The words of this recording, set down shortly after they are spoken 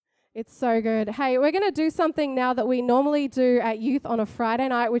It's so good. Hey, we're going to do something now that we normally do at youth on a Friday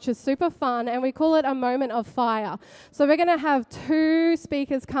night, which is super fun, and we call it a moment of fire. So we're going to have two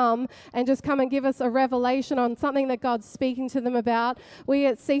speakers come and give us a revelation on something that God's speaking to them about. We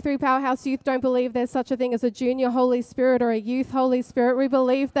at C3 Powerhouse Youth don't believe there's such a thing as a junior Holy Spirit or a youth Holy Spirit. We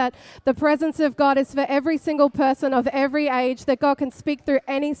believe that the presence of God is for every single person of every age, that God can speak through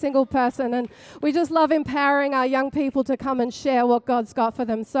any single person, and we just love empowering our young people to come and share what God's got for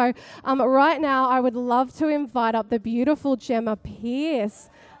them. So right now, I would love to invite up the beautiful Jemma Pearce.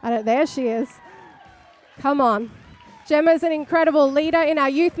 There she is. Come on. Jemma is an incredible leader in our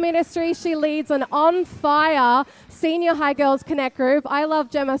youth ministry. She leads an on-fire senior high girls connect group. I love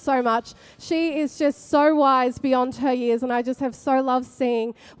Jemma so much. She is just so wise beyond her years, and I just have so loved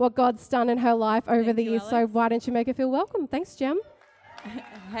seeing what God's done in her life over the years. Alex. So why don't you make her feel welcome? Thanks, Jem.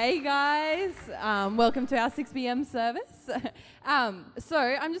 Hey guys, welcome to our 6 p.m. service. So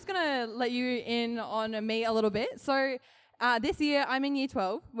I'm just going to let you in on me a little bit. So this year I'm in year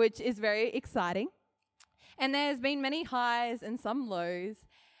 12, which is very exciting. And there's been many highs and some lows.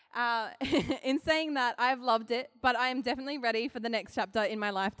 In saying that, I've loved it, but I am definitely ready for the next chapter in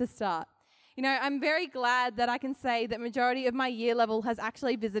my life to start. You know, I'm very glad that I can say that majority of my year level has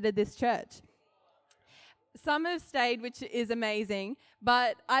actually visited this church. Some have stayed, which is amazing,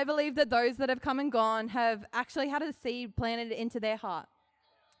 but I believe that those that have come and gone have actually had a seed planted into their heart.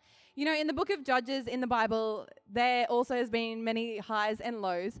 You know, in the book of Judges in the Bible, there also has been many highs and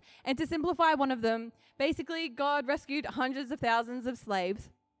lows. And to simplify one of them, basically God rescued hundreds of thousands of slaves,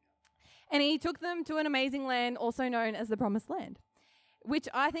 and he took them to an amazing land also known as the Promised Land, which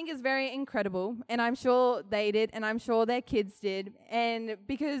I think is very incredible, and I'm sure they did, and I'm sure their kids did, and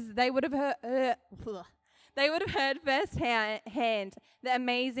because they would have heard firsthand the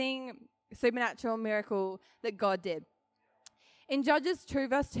amazing supernatural miracle that God did. In Judges 2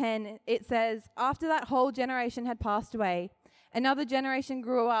 verse 10, it says, "After that whole generation had passed away, another generation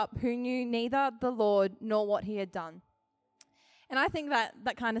grew up who knew neither the Lord nor what he had done." And I think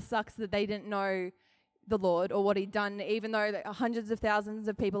that kind of sucks that they didn't know the Lord or what he'd done, even though hundreds of thousands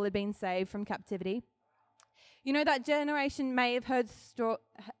of people had been saved from captivity. You know, that generation may have heard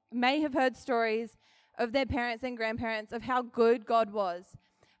stories of their parents and grandparents of how good God was.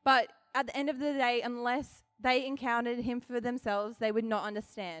 But at the end of the day, unless they encountered him for themselves, they would not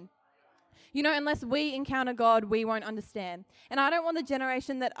understand. You know, unless we encounter God, we won't understand. And I don't want the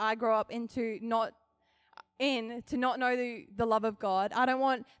generation that I grow up to not know the love of God. I don't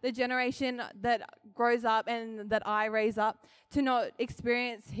want the generation that grows up and that I raise up to not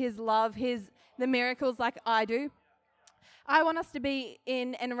experience his love, the miracles like I do. I want us to be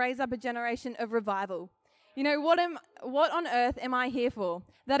in and raise up a generation of revival. You know, what on earth am I here for?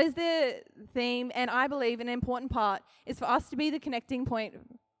 That is the theme, and I believe an important part is for us to be the connecting point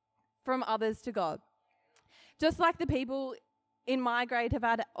from others to God. Just like the people in my grade have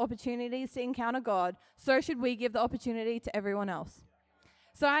had opportunities to encounter God, so should we give the opportunity to everyone else.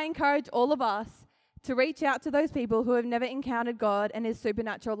 So I encourage all of us to reach out to those people who have never encountered God and his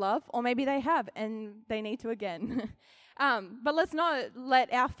supernatural love, or maybe they have and they need to again. But let's not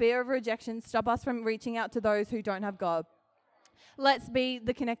let our fear of rejection stop us from reaching out to those who don't have God. Let's be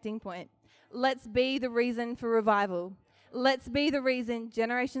the connecting point. Let's be the reason for revival. Let's be the reason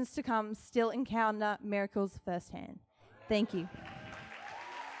generations to come still encounter miracles firsthand. Thank you.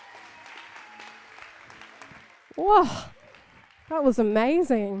 Whoa, that was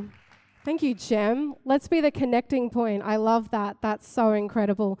amazing. Thank you, Jem. Let's be the connecting point. I love that. That's so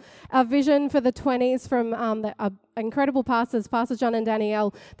incredible. Our vision for the 20s from the incredible pastors, Pastor John and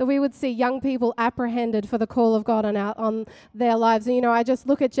Danielle, that we would see young people apprehended for the call of God on their lives. And, you know, I just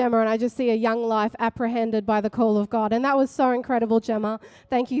look at Jemma and I just see a young life apprehended by the call of God. And that was so incredible, Jemma.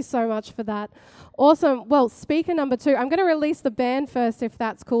 Thank you so much for that. Awesome. Well, speaker number 2, I'm going to release the band first if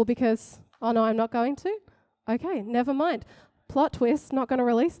that's cool because, oh no, I'm not going to? Okay, never mind. Plot twist, not going to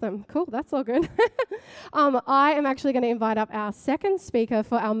release them. Cool, that's all good. I am actually going to invite up our second speaker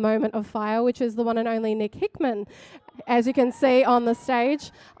for our moment of fire, which is the one and only Nick Hickman. As you can see on the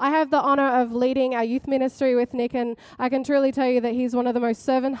stage, I have the honor of leading our youth ministry with Nick, and I can truly tell you that he's one of the most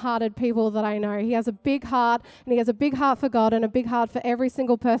servant-hearted people that I know. He has a big heart, and he has a big heart for God and a big heart for every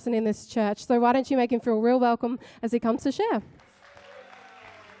single person in this church. So why don't you make him feel real welcome as he comes to share.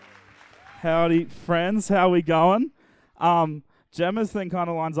 Howdy, friends. How we going? Gemma's thing kind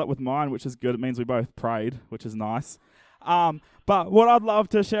of lines up with mine, which is good. It means we both prayed, which is nice. But what I'd love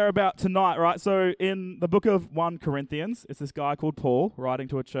to share about tonight, right? So in the book of 1 Corinthians, it's this guy called Paul writing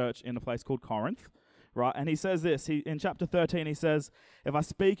to a church in a place called Corinth, right? And he says this, in chapter 13, he says, if I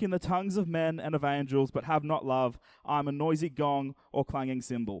speak in the tongues of men and of angels, but have not love, I am a noisy gong or clanging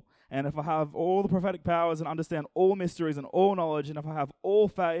cymbal. And if I have all the prophetic powers and understand all mysteries and all knowledge, and if I have all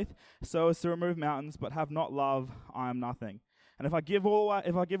faith so as to remove mountains, but have not love, I am nothing. And if I give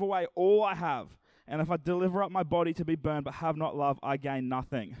away all I have, and if I deliver up my body to be burned, but have not love, I gain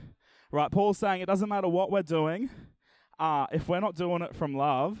nothing. Right? Paul's saying it doesn't matter what we're doing. If we're not doing it from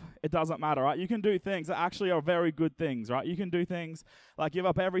love, it doesn't matter, right? You can do things that actually are very good things, right? You can do things like give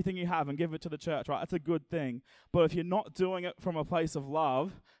up everything you have and give it to the church, right? That's a good thing. But if you're not doing it from a place of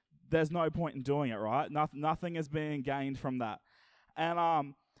love, there's no point in doing it, right? Nothing is being gained from that.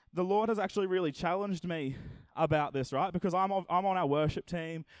 And the Lord has actually really challenged me about this, right? Because I'm on our worship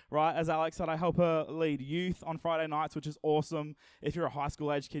team, right? As Alex said, I help her lead youth on Friday nights, which is awesome. If you're a high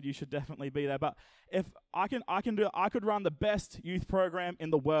school age kid, you should definitely be there. But if I could run the best youth program in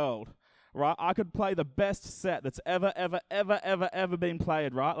the world, right? I could play the best set that's ever been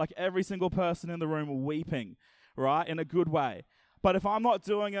played, right? Like every single person in the room weeping, right? In a good way. But if I'm not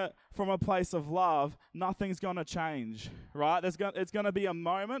doing it from a place of love, nothing's going to change, right? It's going to be a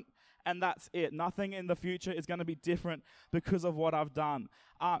moment, and that's it. Nothing in the future is going to be different because of what I've done.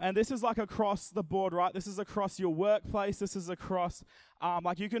 And this is like across the board, right? This is across your workplace. This is across,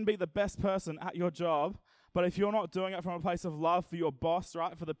 like you can be the best person at your job, but if you're not doing it from a place of love for your boss,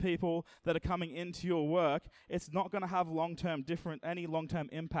 right, for the people that are coming into your work, it's not going to have any long-term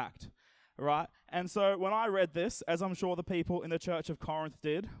impact. Right? And so when I read this, as I'm sure the people in the church of Corinth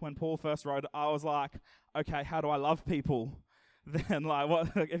did when Paul first wrote it, I was like, okay, how do I love people? Then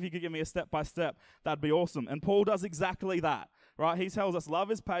if you could give me a step-by-step, that'd be awesome. And Paul does exactly that, right? He tells us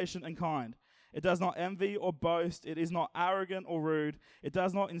love is patient and kind. It does not envy or boast. It is not arrogant or rude. It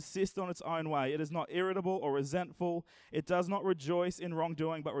does not insist on its own way. It is not irritable or resentful. It does not rejoice in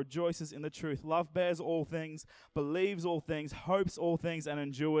wrongdoing, but rejoices in the truth. Love bears all things, believes all things, hopes all things, and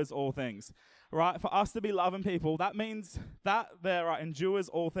endures all things. Right? For us to be loving people, that means that there, right, endures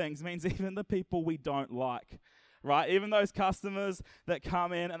all things, means even the people we don't like. Right? Even those customers that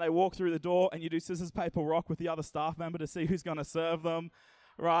come in and they walk through the door and you do scissors, paper, rock with the other staff member to see who's going to serve them.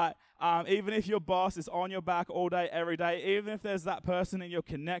 Right? Even if your boss is on your back all day, every day, even if there's that person in your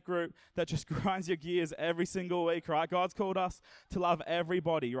connect group that just grinds your gears every single week, right? God's called us to love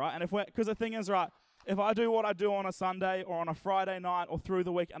everybody, right? And because the thing is, right, if I do what I do on a Sunday or on a Friday night or through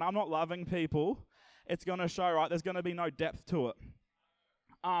the week and I'm not loving people, it's going to show, right? There's going to be no depth to it.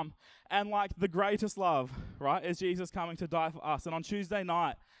 And like the greatest love, right, is Jesus coming to die for us. And on Tuesday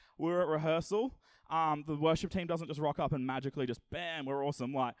night, we were at rehearsal. The worship team doesn't just rock up and magically just, bam, we're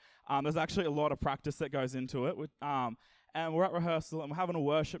awesome. Like, there's actually a lot of practice that goes into it. And we're at rehearsal, and we're having a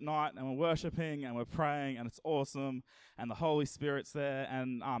worship night, and we're worshiping, and we're praying, and it's awesome, and the Holy Spirit's there,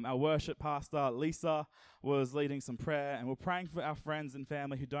 and our worship pastor, Lisa, was leading some prayer, and we're praying for our friends and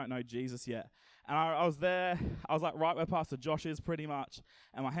family who don't know Jesus yet. And I was there, I was like right where Pastor Josh is pretty much,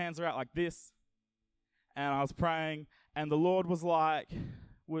 and my hands are out like this, and I was praying, and the Lord was like,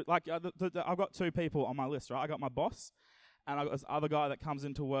 I've got two people on my list, right? I got my boss, and I got this other guy that comes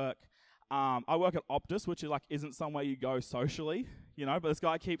into work. I work at Optus, which isn't somewhere you go socially, but this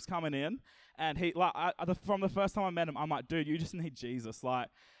guy keeps coming in, and he from the first time I met him, I'm like, dude, you just need Jesus. Like,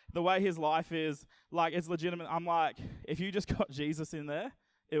 the way his life is, like, it's legitimate. I'm like, if you just got Jesus in there,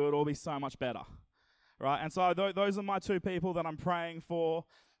 it would all be so much better, right? And so those are my two people that I'm praying for,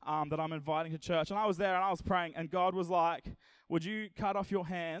 that I'm inviting to church. And I was there, and I was praying, and God was like, would you cut off your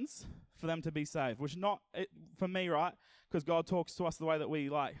hands for them to be saved? Which for me, right? Because God talks to us the way that we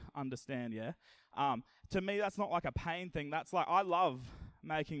understand, yeah? To me, that's not like a pain thing. That's like, I love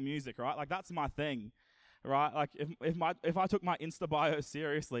making music, right? Like, that's my thing, right? Like, if I took my Insta bio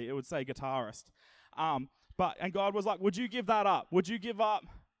seriously, it would say guitarist. And God was like, would you give that up? Would you give up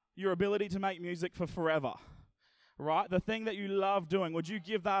your ability to make music for forever? Right? The thing that you love doing, would you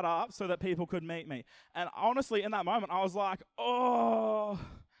give that up so that people could meet me? And honestly, in that moment, I was like, oh,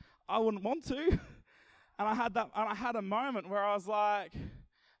 I wouldn't want to. And I had a moment where I was like,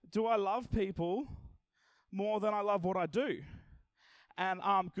 do I love people more than I love what I do? And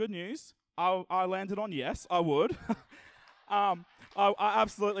good news, I landed on yes, I would. I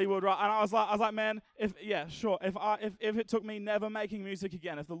absolutely would, right? And I was like, man, if it took me never making music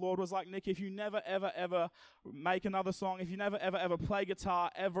again, if the Lord was like, Nick, if you never, ever make another song, if you never, ever play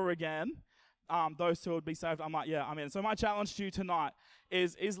guitar ever again, those two would be saved. I'm like, yeah, I'm in. So my challenge to you tonight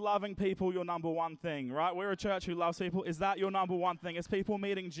is loving people your number one thing, right? We're a church who loves people. Is that your number one thing? Is people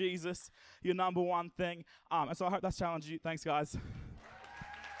meeting Jesus your number one thing? And so I hope that's challenged you. Thanks, guys.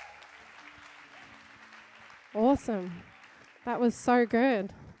 Awesome. That was so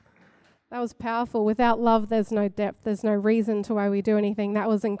good. That was powerful. Without love, there's no depth. There's no reason to why we do anything. That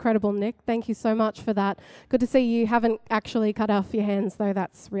was incredible, Nick. Thank you so much for that. Good to see you haven't actually cut off your hands, though.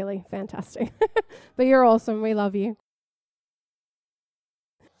 That's really fantastic. But you're awesome. We love you.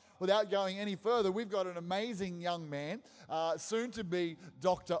 Without going any further, we've got an amazing young man, soon to be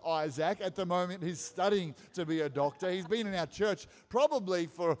Dr. Isaac. At the moment, he's studying to be a doctor. He's been in our church probably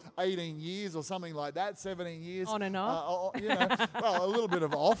for 18 years or something like that, 17 years. On and off. Well, a little bit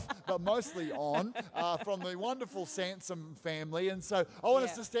of off, but mostly on, from the wonderful Sansome family. And so I want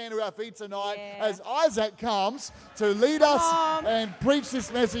us to stand to our feet tonight as Isaac comes to lead us and preach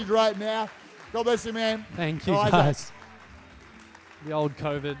this message right now. God bless you, man. Thank you, Isaac. guys. The old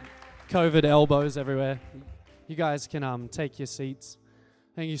COVID elbows everywhere. You guys can take your seats.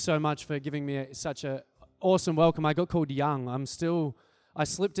 Thank you so much for giving me such a awesome welcome. I got called young. I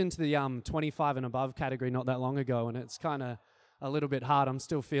slipped into the 25 and above category not that long ago, and it's kind of a little bit hard. I'm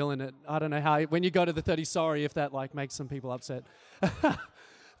still feeling it. I don't know how, when you go to the 30, sorry if that makes some people upset.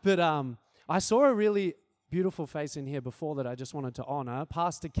 But I saw a really beautiful face in here before that I just wanted to honor,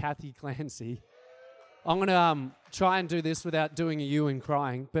 Pastor Kathy Clancy. I'm going to try and do this without doing a you and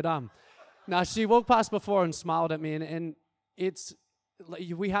crying. But now she walked past before and smiled at me. And it's,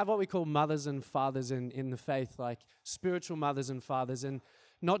 we have what we call mothers and fathers in the faith, like spiritual mothers and fathers. And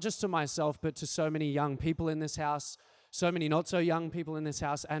not just to myself, but to so many young people in this house, so many not so young people in this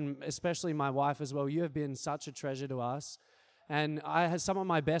house, and especially my wife as well. You have been such a treasure to us. And some of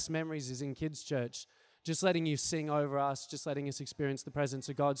my best memories is in kids' church. Just letting you sing over us, just letting us experience the presence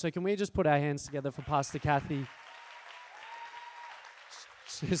of God. So can we just put our hands together for Pastor Kathy?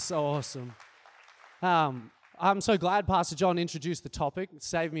 She's so awesome. I'm so glad Pastor John introduced the topic. It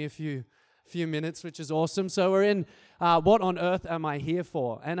saved me a few minutes, which is awesome. So we're in What on Earth Am I Here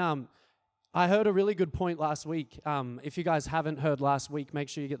For? And I heard a really good point last week. If you guys haven't heard last week, make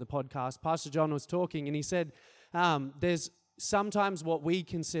sure you get the podcast. Pastor John was talking, and he said there's sometimes what we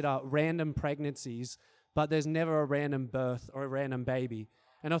consider random pregnancies, but there's never a random birth or a random baby.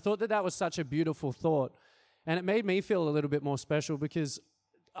 And I thought that was such a beautiful thought. And it made me feel a little bit more special because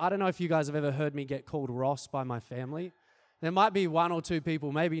I don't know if you guys have ever heard me get called Ross by my family. There might be one or two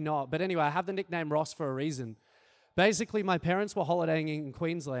people, maybe not. But anyway, I have the nickname Ross for a reason. Basically, my parents were holidaying in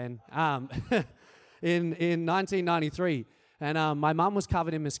Queensland in 1993. And my mum was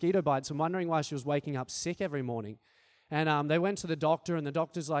covered in mosquito bites and wondering why she was waking up sick every morning. And they went to the doctor, and the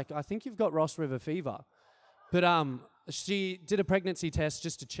doctor's like, I think you've got Ross River fever. But she did a pregnancy test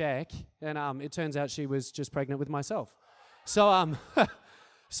just to check, and it turns out she was just pregnant with myself. So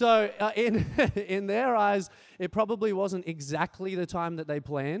in their eyes, it probably wasn't exactly the time that they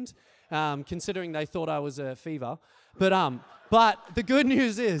planned, considering they thought I was a fever. But the good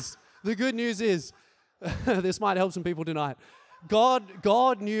news is, this might help some people tonight.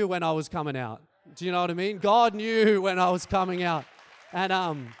 God knew when I was coming out. Do you know what I mean? God knew when I was coming out.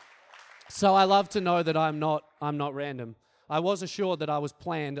 And so I love to know that I'm not random. I was assured that I was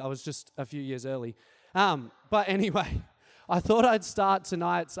planned. I was just a few years early. But anyway, I thought I'd start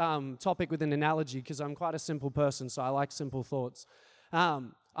tonight's topic with an analogy because I'm quite a simple person, so I like simple thoughts.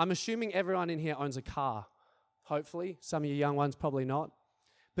 I'm assuming everyone in here owns a car, hopefully. Some of you young ones probably not.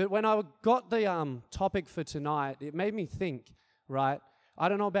 But when I got the topic for tonight, it made me think, right? I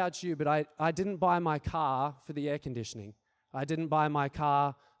don't know about you, but I didn't buy my car for the air conditioning. I didn't buy my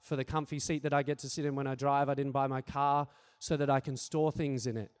car for the comfy seat that I get to sit in when I drive. I didn't buy my car so that I can store things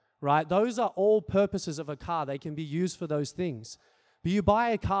in it, right? Those are all purposes of a car. They can be used for those things. But you buy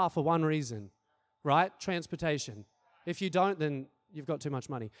a car for one reason, right? Transportation. If you don't, then you've got too much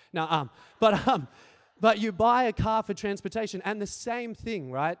money. Now, but you buy a car for transportation. And the same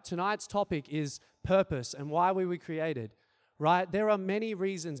thing, right? Tonight's topic is purpose and why we were created, right? There are many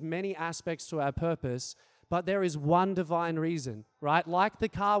reasons, many aspects to our purpose, but there is one divine reason, right? Like the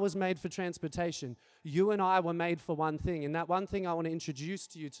car was made for transportation, you and I were made for one thing. And that one thing I want to introduce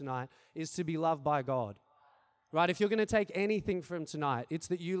to you tonight is to be loved by God, right? If you're going to take anything from tonight, it's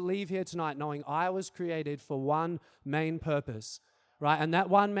that you leave here tonight knowing I was created for one main purpose, right? And that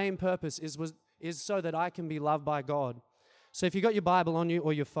one main purpose is so that I can be loved by God. So if you got your Bible on you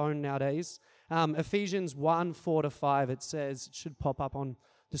or your phone nowadays, Ephesians 1:4-5, it says, it should pop up on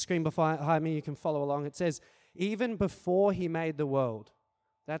the screen behind me, you can follow along. It says, even before he made the world,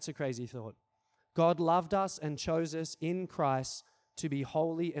 that's a crazy thought, God loved us and chose us in Christ to be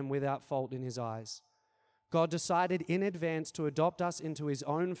holy and without fault in his eyes. God decided in advance to adopt us into his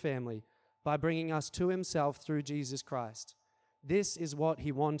own family by bringing us to himself through Jesus Christ. This is what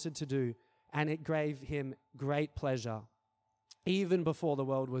he wanted to do, and it gave him great pleasure, even before the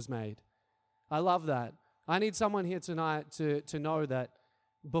world was made. I love that. I need someone here tonight to know that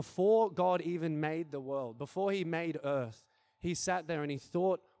Before God even made the world, before he made earth, he sat there and he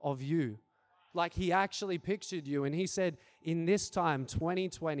thought of you. Like he actually pictured you and he said, in this time,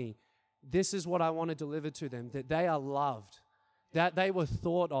 2020, this is what I want to deliver to them, that they are loved, that they were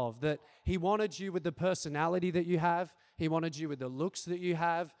thought of, that he wanted you with the personality that you have, he wanted you with the looks that you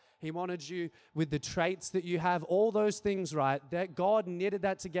have, he wanted you with the traits that you have, all those things, right? That God knitted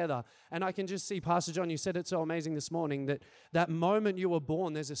that together. And I can just see, Pastor John, you said it so amazing this morning, that moment you were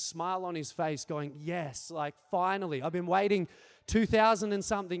born, there's a smile on his face going, yes, like finally, I've been waiting 2,000 and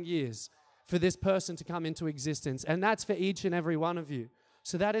something years for this person to come into existence. And that's for each and every one of you.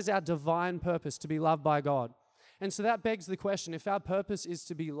 So that is our divine purpose, to be loved by God. And so that begs the question, if our purpose is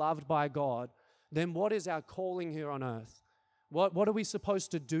to be loved by God, then what is our calling here on earth? What are we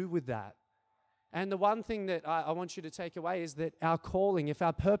supposed to do with that? And the one thing that I want you to take away is that our calling, if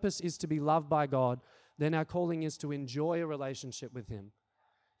our purpose is to be loved by God, then our calling is to enjoy a relationship with him.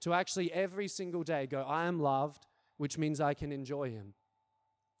 To actually every single day go, I am loved, which means I can enjoy him.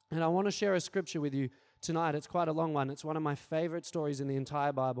 And I want to share a scripture with you tonight. It's quite a long one. It's one of my favorite stories in the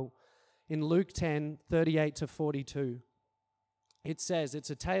entire Bible. In Luke 10, 38 to 42, it says, it's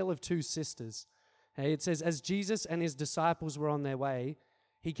a tale of two sisters. It says, as Jesus and his disciples were on their way,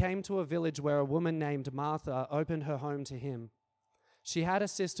 he came to a village where a woman named Martha opened her home to him. She had a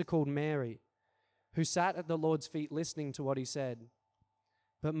sister called Mary, who sat at the Lord's feet listening to what he said.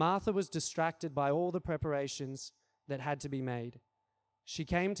 But Martha was distracted by all the preparations that had to be made. She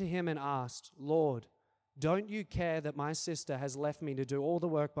came to him and asked, Lord, don't you care that my sister has left me to do all the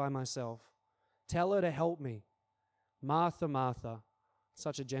work by myself? Tell her to help me. Martha, Martha,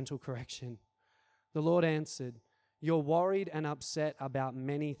 such a gentle correction. The Lord answered, you're worried and upset about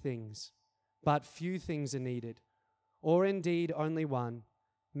many things, but few things are needed, or indeed only one.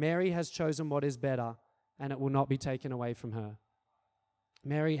 Mary has chosen what is better, and it will not be taken away from her.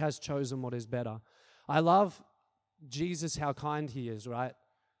 Mary has chosen what is better. I love Jesus, how kind he is, right?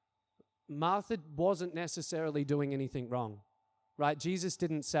 Martha wasn't necessarily doing anything wrong, right? Jesus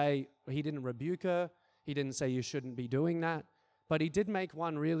didn't say, he didn't rebuke her. He didn't say you shouldn't be doing that. But he did make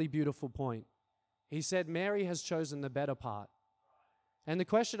one really beautiful point. He said, Mary has chosen the better part. And the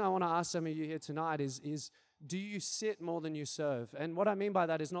question I want to ask some of you here tonight is do you sit more than you serve? And what I mean by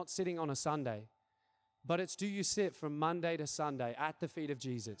that is not sitting on a Sunday, but it's do you sit from Monday to Sunday at the feet of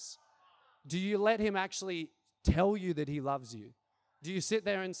Jesus? Do you let him actually tell you that he loves you? Do you sit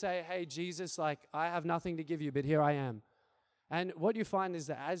there and say, hey, Jesus, like I have nothing to give you, but here I am? And what you find is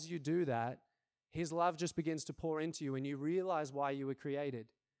that as you do that, his love just begins to pour into you and you realize why you were created.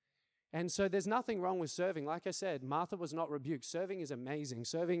 And so there's nothing wrong with serving. Like I said, Martha was not rebuked. Serving is amazing.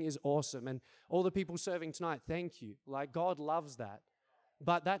 Serving is awesome. And all the people serving tonight, thank you. Like God loves that.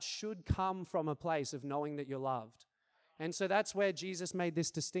 But that should come from a place of knowing that you're loved. And so that's where Jesus made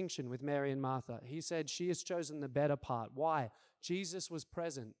this distinction with Mary and Martha. He said, she has chosen the better part. Why? Jesus was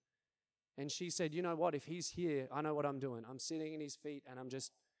present. And she said, you know what? If he's here, I know what I'm doing. I'm sitting in his feet and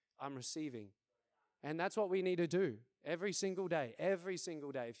I'm receiving. And that's what we need to do every single day, every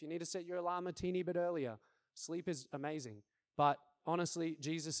single day. If you need to set your alarm a teeny bit earlier, sleep is amazing. But honestly,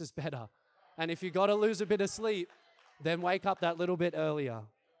 Jesus is better. And if you got to lose a bit of sleep, then wake up that little bit earlier.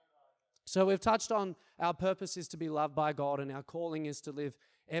 So we've touched on our purpose is to be loved by God and our calling is to live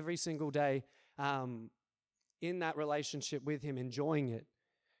every single day in that relationship with him, enjoying it.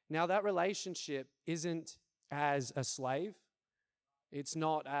 Now that relationship isn't as a slave. It's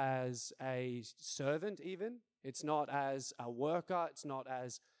not as a servant even. It's not as a worker. It's not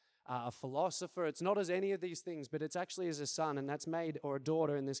as a philosopher. It's not as any of these things, but it's actually as a son, and that's made, or a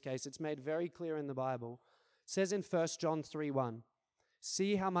daughter in this case, it's made very clear in the Bible. It says in 1 John 3:1,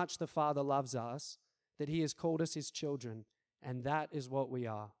 see how much the Father loves us, that he has called us his children, and that is what we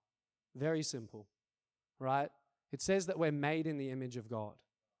are. Very simple, right? It says that we're made in the image of God.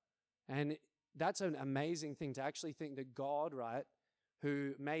 And that's an amazing thing to actually think that God, right,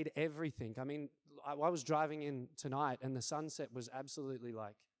 who made everything. I mean, I was driving in tonight and the sunset was absolutely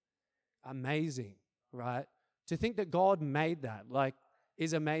like amazing, right? To think that God made that, like,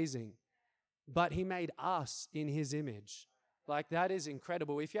 is amazing. But he made us in his image. Like, that is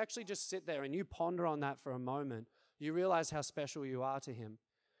incredible. If you actually just sit there and you ponder on that for a moment, you realize how special you are to him.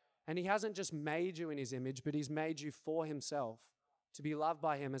 And he hasn't just made you in his image, but he's made you for himself, to be loved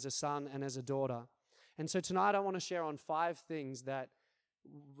by him as a son and as a daughter. And so tonight I want to share on 5 things that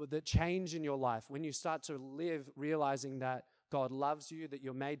change in your life when you start to live realizing that God loves you, that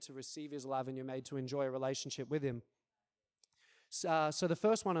you're made to receive his love and you're made to enjoy a relationship with him. So the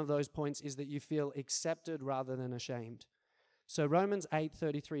first one of those points is that you feel accepted rather than ashamed. So Romans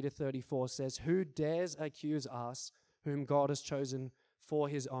 8:33 to 34 says, who dares accuse us whom God has chosen for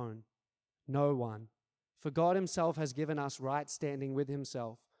his own? No one. For God himself has given us right standing with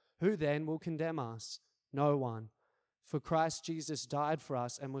himself. Who then will condemn us? No one. For Christ Jesus died for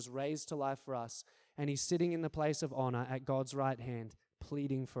us and was raised to life for us, and he's sitting in the place of honor at God's right hand,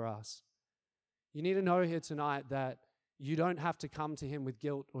 pleading for us. You need to know here tonight that you don't have to come to him with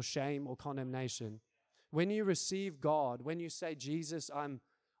guilt or shame or condemnation. When you receive God, when you say, Jesus,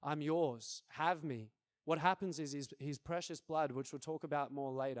 I'm yours, have me, what happens is his precious blood, which we'll talk about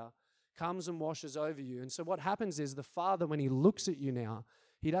more later, comes and washes over you. And so what happens is the Father, when he looks at you now,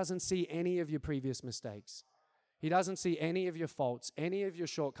 he doesn't see any of your previous mistakes. He doesn't see any of your faults, any of your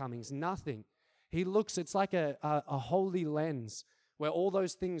shortcomings, nothing. He looks, it's like a holy lens where all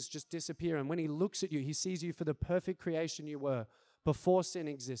those things just disappear. And when he looks at you, he sees you for the perfect creation you were before sin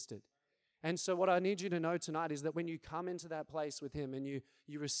existed. And so what I need you to know tonight is that when you come into that place with him and you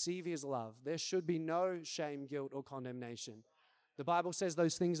receive his love, there should be no shame, guilt, or condemnation. The Bible says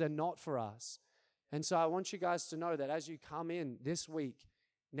those things are not for us. And so I want you guys to know that as you come in this week,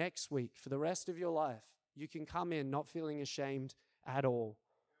 next week, for the rest of your life, you can come in not feeling ashamed at all.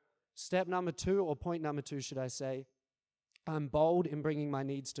 Step number 2, or point number 2, should I say, I'm bold in bringing my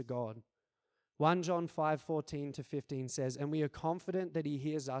needs to God. 1 John 5:14-15 says, and we are confident that he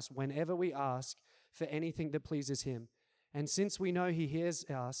hears us whenever we ask for anything that pleases him. And since we know he hears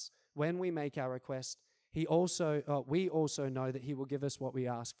us when we make our request, we also know that he will give us what we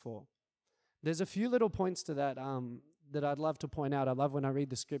ask for. There's a few little points to that that I'd love to point out. I love when I read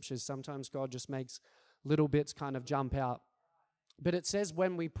the scriptures. Sometimes God just makes little bits kind of jump out. But it says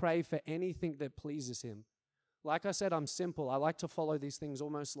when we pray for anything that pleases him. Like I said, I'm simple. I like to follow these things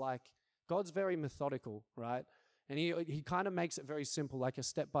almost like God's very methodical, right? And he kind of makes it very simple, like a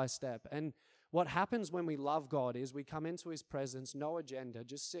step by step. And what happens when we love God is we come into his presence, no agenda,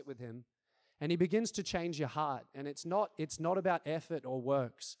 just sit with him. And he begins to change your heart. And it's not about effort or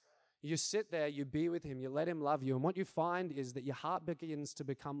works. You sit there, you be with him, you let him love you. And what you find is that your heart begins to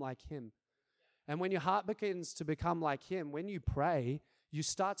become like him. And when your heart begins to become like him, when you pray, you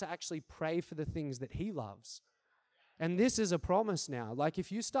start to actually pray for the things that he loves. And this is a promise now. Like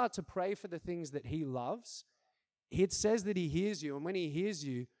if you start to pray for the things that he loves, it says that he hears you. And when he hears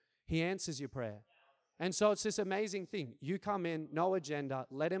you, he answers your prayer. And so it's this amazing thing. You come in, no agenda,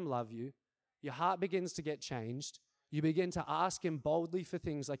 let him love you. Your heart begins to get changed. You begin to ask him boldly for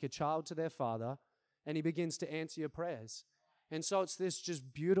things like a child to their father, and he begins to answer your prayers. And so it's this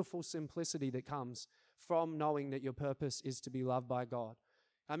just beautiful simplicity that comes from knowing that your purpose is to be loved by God.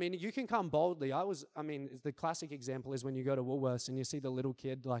 I mean, you can come boldly. The classic example is when you go to Woolworths and you see the little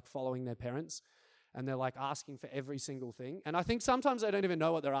kid like following their parents and they're like asking for every single thing. And I think sometimes they don't even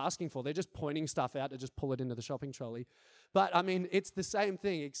know what they're asking for. They're just pointing stuff out to just pull it into the shopping trolley. But I mean, it's the same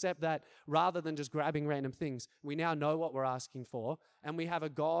thing, except that rather than just grabbing random things, we now know what we're asking for. And we have a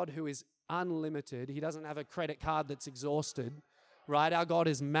God who is unlimited. He doesn't have a credit card that's exhausted, right? Our God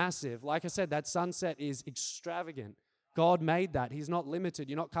is massive. Like I said, that sunset is extravagant. God made that. He's not limited.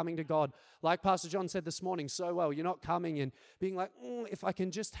 You're not coming to God. Like Pastor John said this morning so well, you're not coming and being like, if I can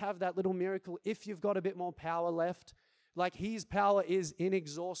just have that little miracle, if you've got a bit more power left. Like his power is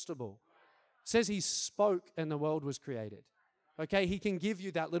inexhaustible. It says he spoke and the world was created. Okay, he can give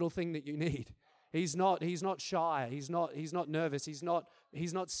you that little thing that you need. He's not shy. He's not nervous. He's not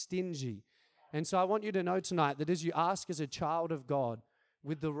stingy. And so I want you to know tonight that as you ask as a child of God,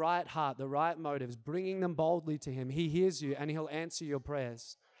 with the right heart, the right motives, bringing them boldly to him, he hears you and he'll answer your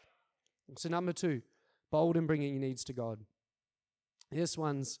prayers. So number 2, bold in bringing your needs to God. This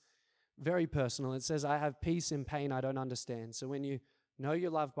one's very personal. It says, I have peace in pain I don't understand. So when you know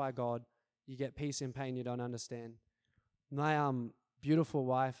you're loved by God, you get peace in pain you don't understand. My beautiful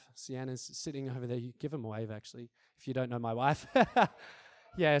wife, Sienna's sitting over there. You give him a wave, actually, if you don't know my wife.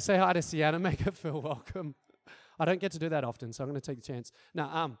 Yeah, say hi to Sienna, make her feel welcome. I don't get to do that often, so I'm going to take the chance.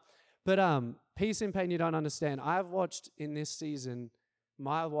 But peace in pain you don't understand. I've watched in this season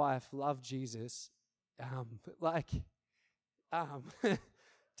my wife love Jesus.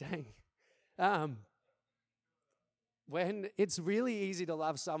 When it's really easy to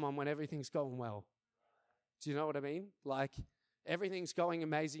love someone when everything's going well. Do you know what I mean? Like everything's going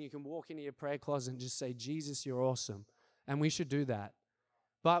amazing. You can walk into your prayer closet and just say, Jesus, you're awesome. And we should do that.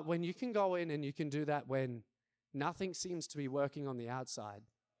 But when you can go in and you can do that when nothing seems to be working on the outside.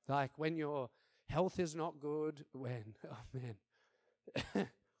 Like when your health is not good, when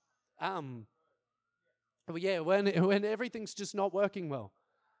everything's just not working well,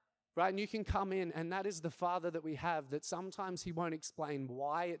 right? And you can come in, and that is the Father that we have, that sometimes he won't explain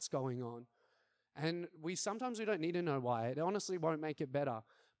why it's going on. And sometimes we don't need to know why. It honestly won't make it better.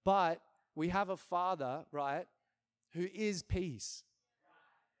 But we have a Father, right, who is peace.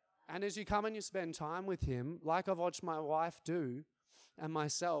 And as you come and you spend time with him, like I've watched my wife do and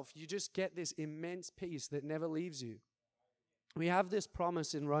myself, you just get this immense peace that never leaves you. We have this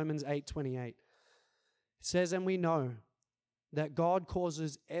promise in Romans 8:28. It says, and we know that God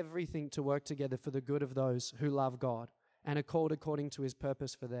causes everything to work together for the good of those who love God and are called according to his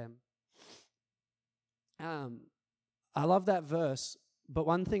purpose for them. I love that verse, but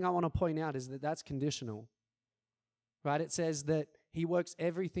one thing I want to point out is that that's conditional, right? It says that he works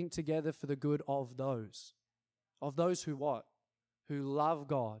everything together for the good of those. Of those who what? Who love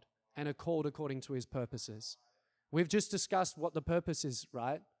God and are called according to his purposes. We've just discussed what the purpose is,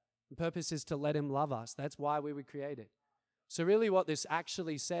 right? The purpose is to let him love us. That's why we were created. So really what this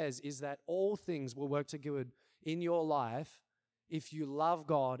actually says is that all things will work to good in your life if you love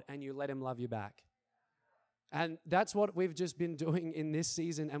God and you let him love you back. And that's what we've just been doing in this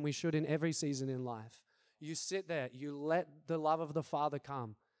season, and we should in every season in life. You sit there, you let the love of the Father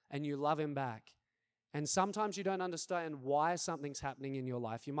come, and you love him back. And sometimes you don't understand why something's happening in your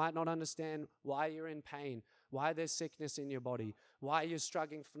life. You might not understand why you're in pain, why there's sickness in your body, why you're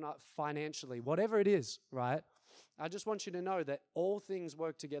struggling financially, whatever it is, right? I just want you to know that all things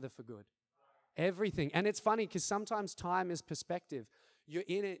work together for good. Everything. And it's funny because sometimes time is perspective. You're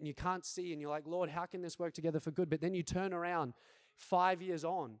in it and you can't see and you're like, Lord, how can this work together for good? But then you turn around 5 years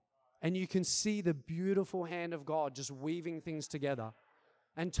on and you can see the beautiful hand of God just weaving things together.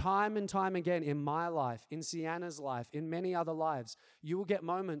 And time again in my life, in Sienna's life, in many other lives, you will get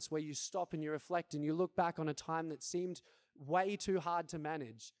moments where you stop and you reflect and you look back on a time that seemed way too hard to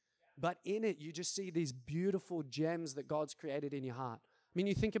manage. But in it, you just see these beautiful gems that God's created in your heart. I mean,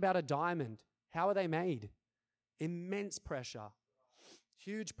 you think about a diamond. How are they made? Immense pressure.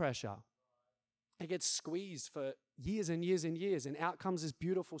 Huge pressure. It gets squeezed for years and years and years, and out comes this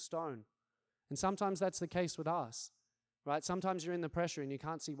beautiful stone. And sometimes that's the case with us, right? Sometimes you're in the pressure and you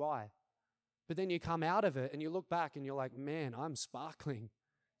can't see why. But then you come out of it and you look back and you're like, man, I'm sparkling.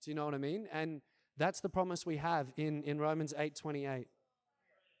 Do you know what I mean? And that's the promise we have in Romans 8:28.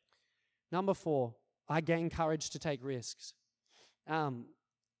 Number 4, I gain courage to take risks.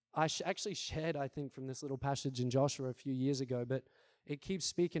 I actually shared, I think, from this little passage in Joshua a few years ago, but it keeps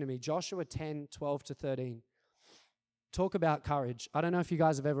speaking to me. Joshua 10:12-13. Talk about courage. I don't know if you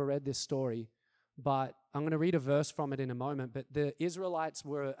guys have ever read this story, but I'm going to read a verse from it in a moment. But the Israelites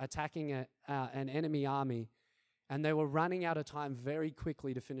were attacking an enemy army, and they were running out of time very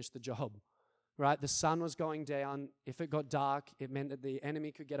quickly to finish the job, right? The sun was going down. If it got dark, it meant that the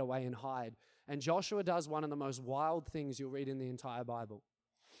enemy could get away and hide. And Joshua does one of the most wild things you'll read in the entire Bible.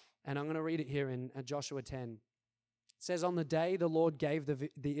 And I'm going to read it here in Joshua 10. It says, on the day the Lord gave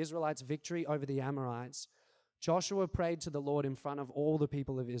the Israelites victory over the Amorites, Joshua prayed to the Lord in front of all the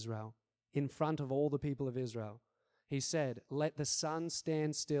people of Israel. In front of all the people of Israel. He said, let the sun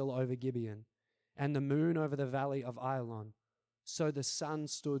stand still over Gibeon and the moon over the valley of Ajalon. So the sun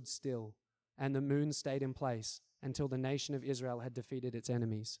stood still and the moon stayed in place until the nation of Israel had defeated its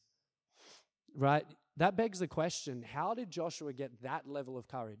enemies. Right? That begs the question, how did Joshua get that level of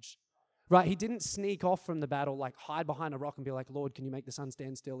courage? Right? He didn't sneak off from the battle, like hide behind a rock and be like, Lord, can you make the sun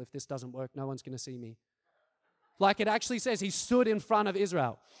stand still? If this doesn't work, no one's going to see me. Like it actually says, he stood in front of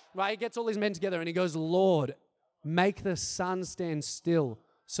Israel. Right? He gets all his men together and he goes, Lord, make the sun stand still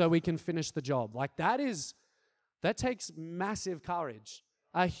so we can finish the job. Like that takes massive courage,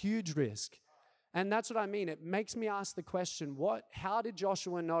 a huge risk. And that's what I mean. It makes me ask the question, how did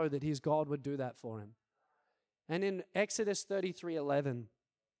Joshua know that his God would do that for him? And in Exodus 33:11,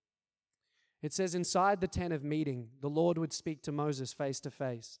 it says, inside the tent of meeting, the Lord would speak to Moses face to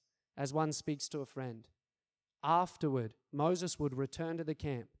face, as one speaks to a friend. Afterward, Moses would return to the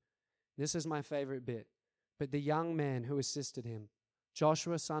camp. This is my favorite bit. But the young man who assisted him,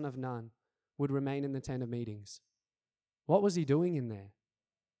 Joshua son of Nun, would remain in the tent of meetings. What was he doing in there?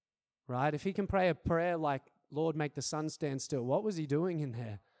 Right? If he can pray a prayer like, Lord, make the sun stand still, what was he doing in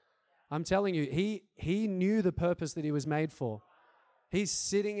there? I'm telling you, he knew the purpose that he was made for. He's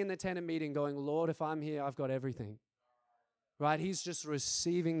sitting in the tent of meeting going, Lord, if I'm here, I've got everything. Right? He's just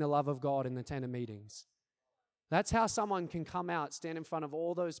receiving the love of God in the tent of meetings. That's how someone can come out, stand in front of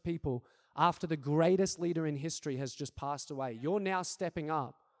all those people after the greatest leader in history has just passed away. You're now stepping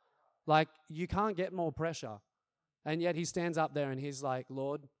up. Like, you can't get more pressure. And yet he stands up there and he's like,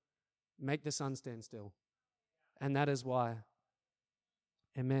 Lord, make the sun stand still. And that is why.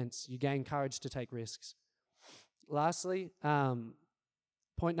 Immense. You gain courage to take risks. Lastly,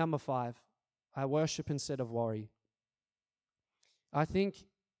 point number 5, I worship instead of worry. I think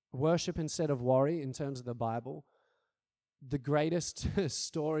worship instead of worry in terms of the Bible, the greatest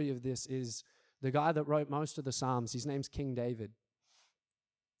story of this is the guy that wrote most of the Psalms. His name's King David.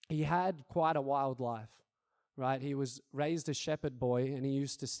 he had quite a wild life, right? He was raised a shepherd boy, and he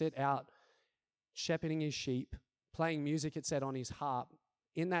used to sit out shepherding his sheep, playing music, it said, on his harp.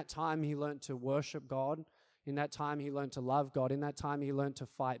 In that time, he learned to worship God. In that time, he learned to love God. In that time, he learned to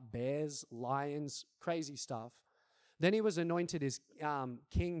fight bears, lions, crazy stuff. Then he was anointed as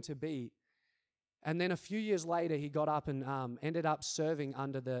king to be. And then a few years later, he got up and ended up serving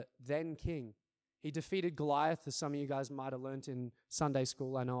under the then king. He defeated Goliath, as some of you guys might have learnt in Sunday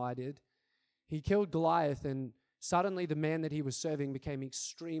school. I know I did. He killed Goliath, and suddenly the man that he was serving became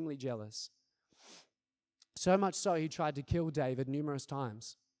extremely jealous. So much so, he tried to kill David numerous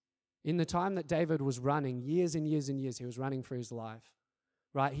times. In the time that David was running, years and years and years, he was running for his life,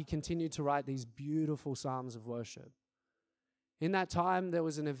 right? He continued to write these beautiful psalms of worship. In that time, there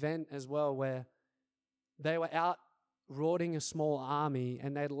was an event as well where they were out routing a small army,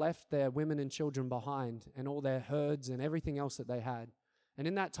 and they'd left their women and children behind and all their herds and everything else that they had. And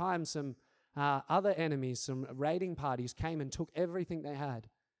in that time, some other enemies, some raiding parties came and took everything they had.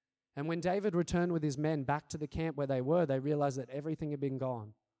 And when David returned with his men back to the camp where they were, they realized that everything had been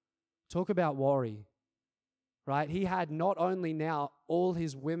gone. Talk about worry, right? He had not only now all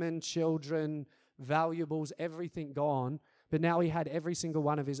his women, children, valuables, everything gone, but now he had every single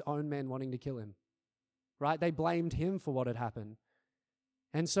one of his own men wanting to kill him, right? They blamed him for what had happened.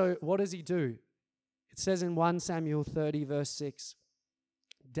 And so what does he do? It says in 1 Samuel 30, verse 6,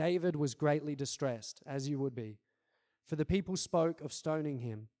 David was greatly distressed, as you would be, for the people spoke of stoning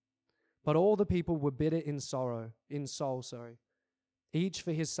him. But all the people were bitter in soul, each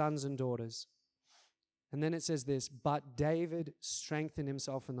for his sons and daughters. And then it says this, but David strengthened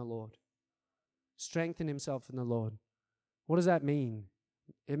himself in the Lord. Strengthened himself in the Lord. What does that mean?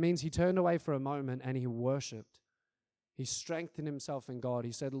 It means he turned away for a moment and he worshipped. He strengthened himself in God.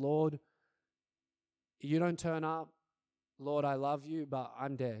 He said, Lord, you don't turn up. Lord, I love you, but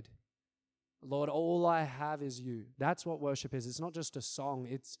I'm dead. Lord, all I have is you. That's what worship is. It's not just a song.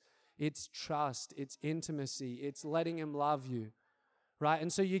 It's trust. It's intimacy. It's letting him love you, right?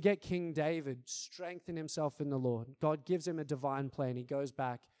 And so you get King David strengthen himself in the Lord. God gives him a divine plan. He goes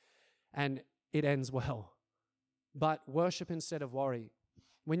back and it ends well. But worship instead of worry.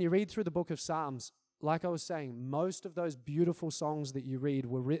 When you read through the book of Psalms, like I was saying, most of those beautiful songs that you read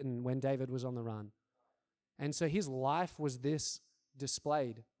were written when David was on the run. And so his life was this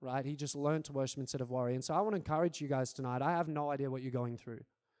displayed, right? He just learned to worship instead of worry. And so I want to encourage you guys tonight. I have no idea what you're going through.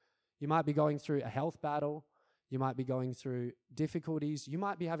 You might be going through a health battle. You might be going through difficulties. You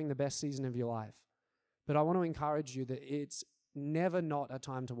might be having the best season of your life. But I want to encourage you that it's never not a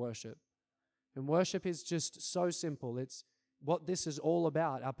time to worship. And worship is just so simple. It's what this is all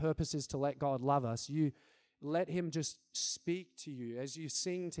about. Our purpose is to let God love us. You let him just speak to you as you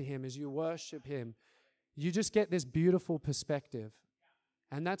sing to him, as you worship him. You just get this beautiful perspective.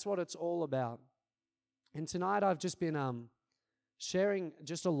 And that's what it's all about. And tonight I've just been sharing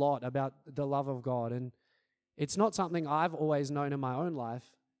just a lot about the love of God. And it's not something I've always known in my own life.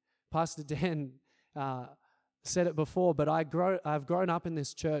 Pastor Dan said it before, but I've grown up in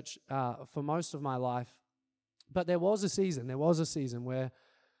this church for most of my life. But there was a season where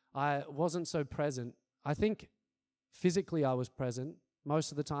I wasn't so present. I think physically I was present.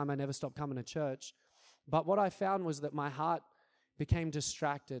 Most of the time I never stopped coming to church. But what I found was that my heart became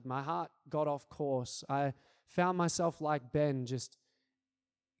distracted. My heart got off course. I found myself like Ben, just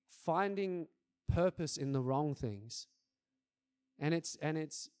finding purpose in the wrong things. And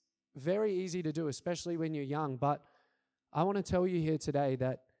it's very easy to do, especially when you're young. But I want to tell you here today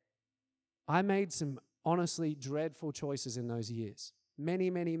that I made some honestly dreadful choices in those years. Many,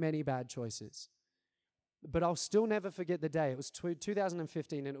 many, many bad choices. But I'll still never forget the day. It was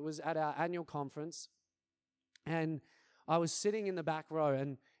 2015, and it was at our annual conference. And I was sitting in the back row,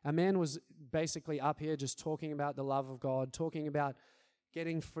 and a man was basically up here just talking about the love of God, talking about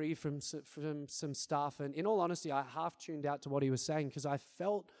getting free from some stuff. And in all honesty, I half tuned out to what he was saying because I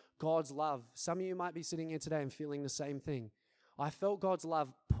felt God's love. Some of you might be sitting here today and feeling the same thing. I felt God's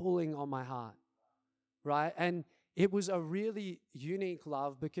love pulling on my heart, right? And it was a really unique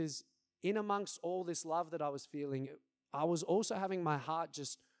love because in amongst all this love that I was feeling, I was also having my heart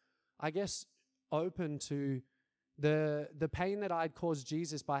just, I guess, open to the pain that I'd caused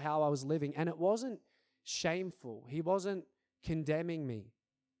Jesus by how I was living. And it wasn't shameful. He wasn't condemning me,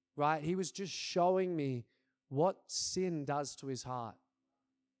 right? He was just showing me what sin does to his heart.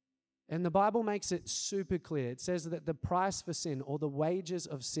 And the Bible makes it super clear. It says that the price for sin, or the wages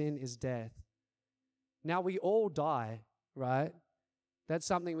of sin, is death. Now, we all die, right? That's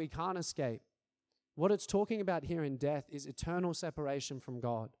something we can't escape. What it's talking about here in death is eternal separation from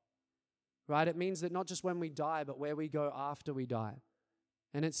God, right? It means that not just when we die, but where we go after we die.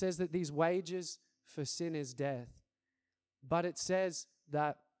 And it says that these wages for sin is death. But it says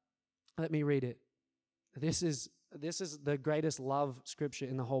that, let me read it. This is the greatest love scripture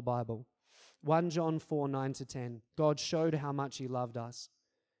in the whole Bible. 1 John 4, 9-10. God showed how much he loved us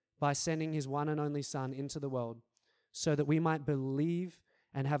by sending his one and only Son into the world so that we might believe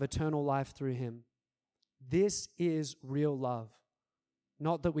and have eternal life through him. This is real love.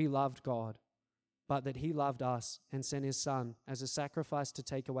 Not that we loved God, but that he loved us and sent his Son as a sacrifice to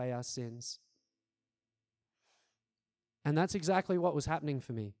take away our sins. And that's exactly what was happening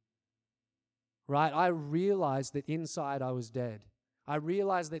for me. Right? I realized that inside I was dead. I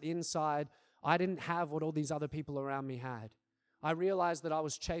realized that inside I didn't have what all these other people around me had. I realized that I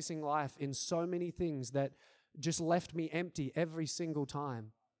was chasing life in so many things that just left me empty every single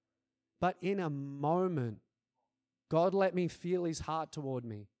time. But in a moment, God let me feel his heart toward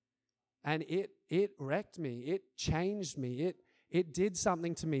me. And it wrecked me. It changed me. It did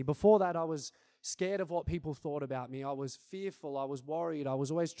something to me. Before that, I was scared of what people thought about me. I was fearful. I was worried. I was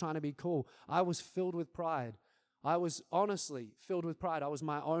always trying to be cool. I was filled with pride. I was honestly filled with pride. I was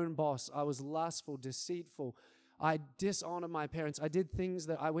my own boss. I was lustful, deceitful. I dishonored my parents. I did things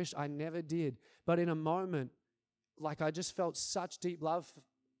that I wish I never did. But in a moment, like I just felt such deep love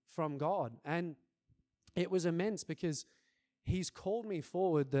from God. And it was immense because he's called me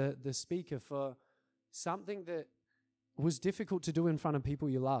forward, the speaker, for something that was difficult to do in front of people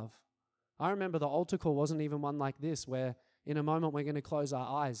you love. I remember the altar call wasn't even one like this, where in a moment we're going to close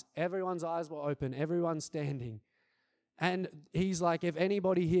our eyes. Everyone's eyes were open. Everyone's standing. And he's like, if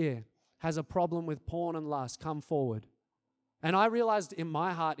anybody here has a problem with porn and lust, come forward. And I realized in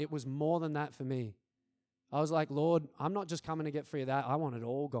my heart it was more than that for me. I was like, Lord, I'm not just coming to get free of that. I want it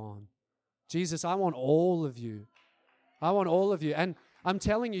all gone. Jesus, I want all of you. I want all of you. And I'm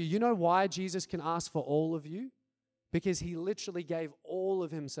telling you, you know why Jesus can ask for all of you? Because he literally gave all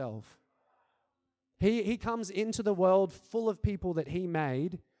of himself. He comes into the world full of people that he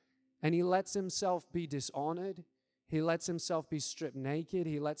made, and he lets himself be dishonored. He lets himself be stripped naked.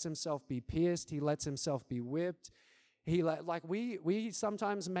 He lets himself be pierced. He lets himself be whipped. We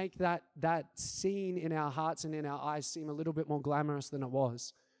sometimes make that scene in our hearts and in our eyes seem a little bit more glamorous than it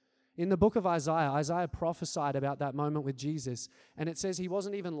was. In the book of Isaiah prophesied about that moment with Jesus, and it says he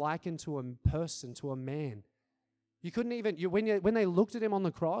wasn't even likened to a person, to a man. You couldn't even, when they looked at him on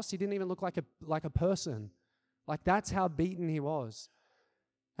the cross, he didn't even look like a person. Like, that's how beaten he was.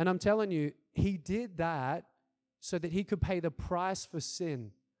 And I'm telling you, he did that so that he could pay the price for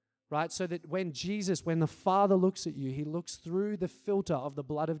sin, right? So that when the Father looks at you, he looks through the filter of the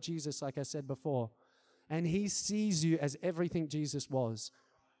blood of Jesus, like I said before, and he sees you as everything Jesus was,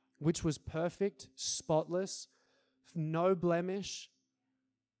 which was perfect, spotless, no blemish.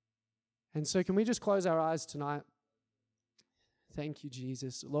 And so can we just close our eyes tonight? Thank you,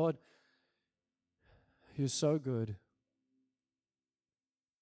 Jesus. Lord, you're so good.